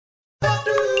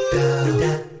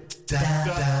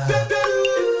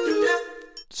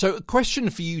So a question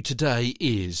for you today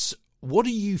is, what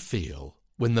do you feel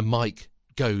when the mic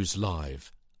goes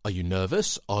live? Are you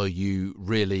nervous? Are you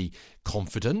really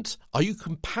confident? Are you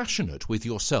compassionate with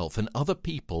yourself and other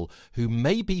people who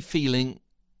may be feeling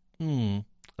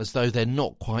as though they're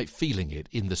not quite feeling it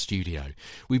in the studio?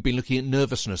 We've been looking at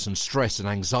nervousness and stress and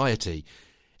anxiety,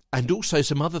 and also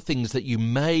some other things that you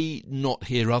may not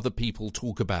hear other people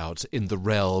talk about in the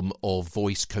realm of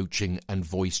voice coaching and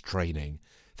voice training.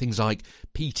 Things like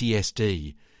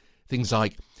PTSD, things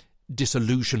like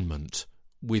disillusionment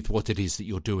with what it is that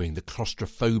you're doing, the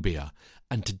claustrophobia,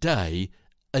 and today,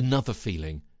 another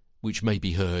feeling which may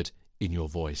be heard in your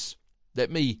voice.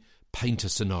 Let me paint a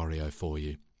scenario for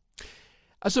you.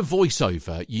 As a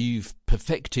voiceover, you've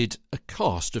perfected a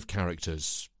cast of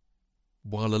characters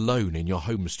while alone in your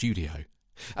home studio.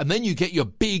 And then you get your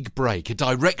big break. A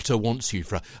director wants you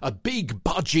for a big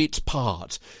budget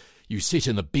part. You sit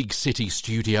in the big city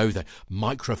studio, the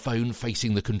microphone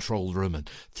facing the control room, and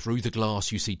through the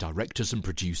glass you see directors and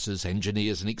producers,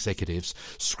 engineers and executives,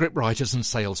 scriptwriters and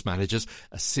sales managers,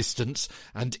 assistants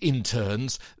and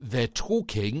interns. They're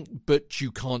talking, but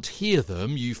you can't hear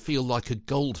them. You feel like a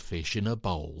goldfish in a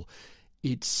bowl.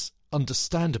 It's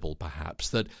understandable, perhaps,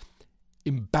 that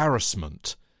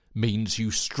embarrassment means you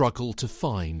struggle to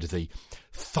find the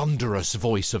thunderous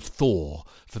voice of Thor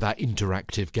for that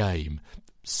interactive game,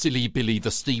 Silly Billy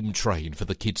the Steam Train for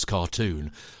the kids'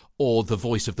 cartoon, or the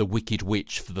voice of the Wicked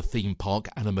Witch for the theme park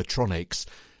animatronics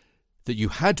that you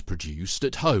had produced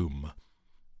at home,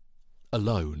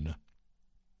 alone.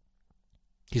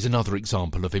 Here's another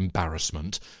example of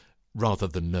embarrassment rather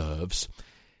than nerves.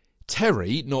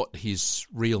 Terry, not his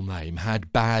real name,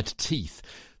 had bad teeth.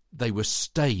 They were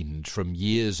stained from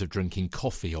years of drinking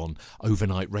coffee on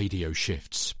overnight radio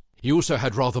shifts. He also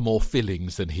had rather more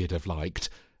fillings than he'd have liked,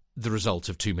 the result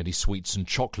of too many sweets and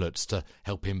chocolates to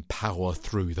help him power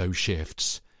through those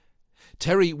shifts.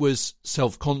 Terry was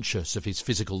self-conscious of his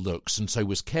physical looks and so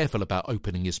was careful about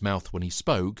opening his mouth when he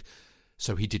spoke,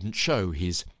 so he didn't show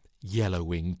his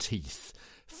yellowing teeth,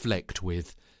 flecked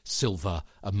with silver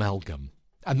amalgam.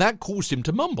 And that caused him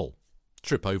to mumble,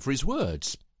 trip over his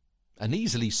words. An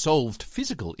easily solved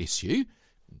physical issue,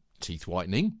 teeth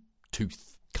whitening,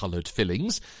 tooth-coloured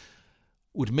fillings,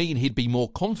 would mean he'd be more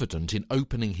confident in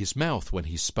opening his mouth when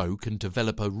he spoke and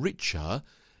develop a richer,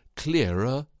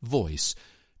 clearer voice.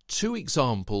 Two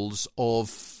examples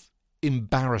of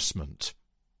embarrassment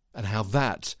and how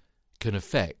that can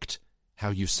affect how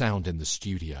you sound in the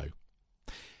studio.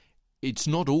 It's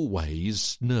not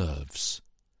always nerves.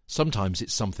 Sometimes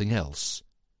it's something else.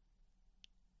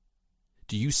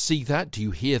 Do you see that? Do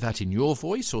you hear that in your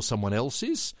voice or someone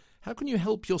else's? How can you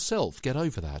help yourself get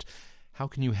over that? How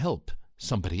can you help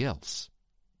somebody else?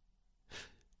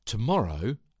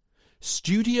 Tomorrow,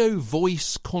 studio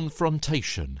voice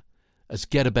confrontation as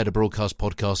Get a Better Broadcast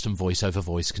podcast and Voice Over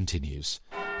Voice continues.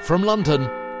 From London,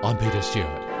 I'm Peter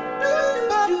Stewart.